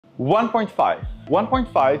1.5.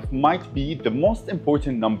 1.5 might be the most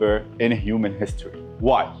important number in human history.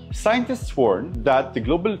 Why? Scientists warn that the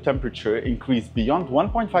global temperature increase beyond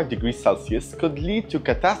 1.5 degrees Celsius could lead to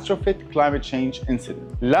catastrophic climate change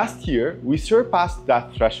incidents. Last year, we surpassed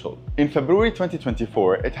that threshold. In February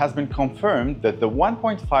 2024, it has been confirmed that the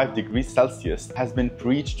 1.5 degrees Celsius has been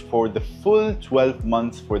breached for the full 12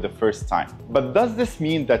 months for the first time. But does this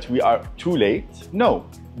mean that we are too late? No.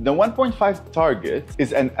 The 1.5 target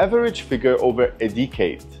is an average figure over a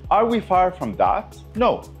decade. Are we far from that?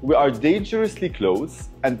 No, we are dangerously close,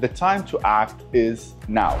 and the time to act is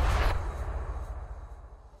now.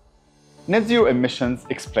 Net zero emissions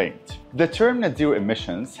explained. The term net zero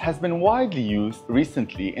emissions has been widely used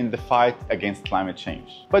recently in the fight against climate change.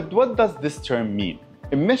 But what does this term mean?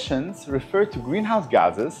 Emissions refer to greenhouse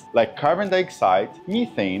gases like carbon dioxide,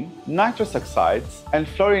 methane, nitrous oxides, and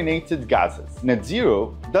fluorinated gases. Net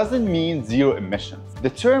zero doesn't mean zero emissions. The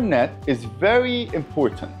term net is very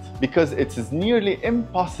important because it is nearly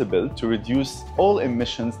impossible to reduce all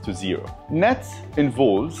emissions to zero. Net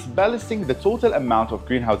involves balancing the total amount of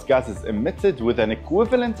greenhouse gases emitted with an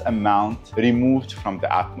equivalent amount removed from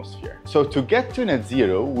the atmosphere. So to get to net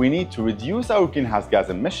zero, we need to reduce our greenhouse gas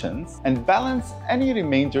emissions and balance any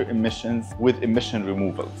remainder emissions with emission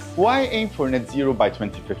removals. Why aim for net zero by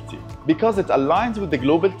 2050? Because it aligns with the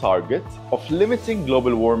global target of limiting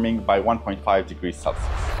global warming by 1.5 degrees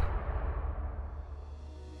Celsius.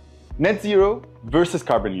 Net zero versus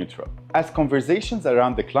carbon neutral. As conversations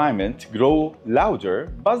around the climate grow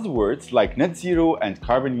louder, buzzwords like net zero and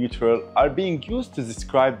carbon neutral are being used to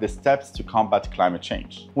describe the steps to combat climate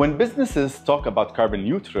change. When businesses talk about carbon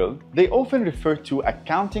neutral, they often refer to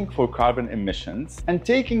accounting for carbon emissions and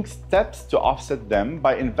taking steps to offset them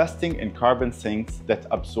by investing in carbon sinks that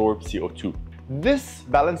absorb CO2. This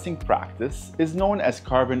balancing practice is known as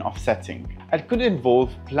carbon offsetting and could involve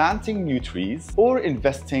planting new trees or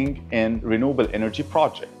investing in renewable energy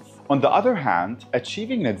projects. On the other hand,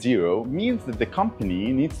 achieving net zero means that the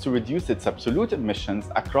company needs to reduce its absolute emissions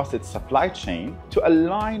across its supply chain to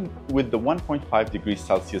align with the 1.5 degrees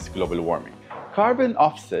Celsius global warming. Carbon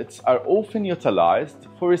offsets are often utilized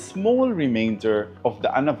for a small remainder of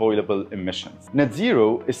the unavoidable emissions. Net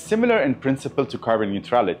zero is similar in principle to carbon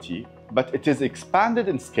neutrality, but it is expanded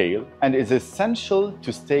in scale and is essential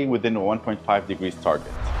to stay within a 1.5 degrees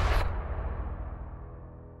target.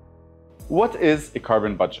 What is a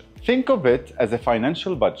carbon budget? Think of it as a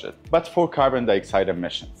financial budget, but for carbon dioxide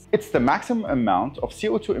emissions. It's the maximum amount of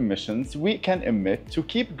CO2 emissions we can emit to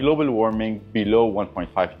keep global warming below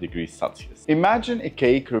 1.5 degrees Celsius. Imagine a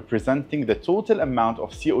cake representing the total amount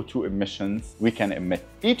of CO2 emissions we can emit.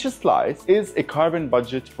 Each slice is a carbon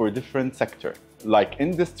budget for a different sector, like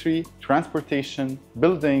industry, transportation,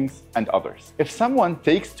 buildings, and others. If someone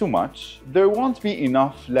takes too much, there won't be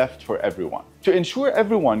enough left for everyone. To ensure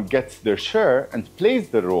everyone gets their share and plays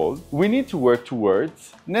their role, we need to work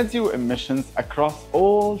towards net zero emissions across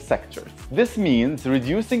all sectors. This means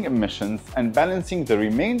reducing emissions and balancing the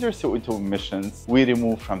remainder CO2 emissions we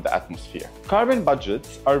remove from the atmosphere. Carbon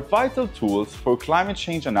budgets are vital tools for climate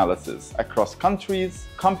change analysis across countries,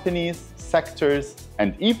 companies, sectors,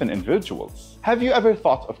 and even individuals. Have you ever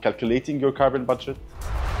thought of calculating your carbon budget?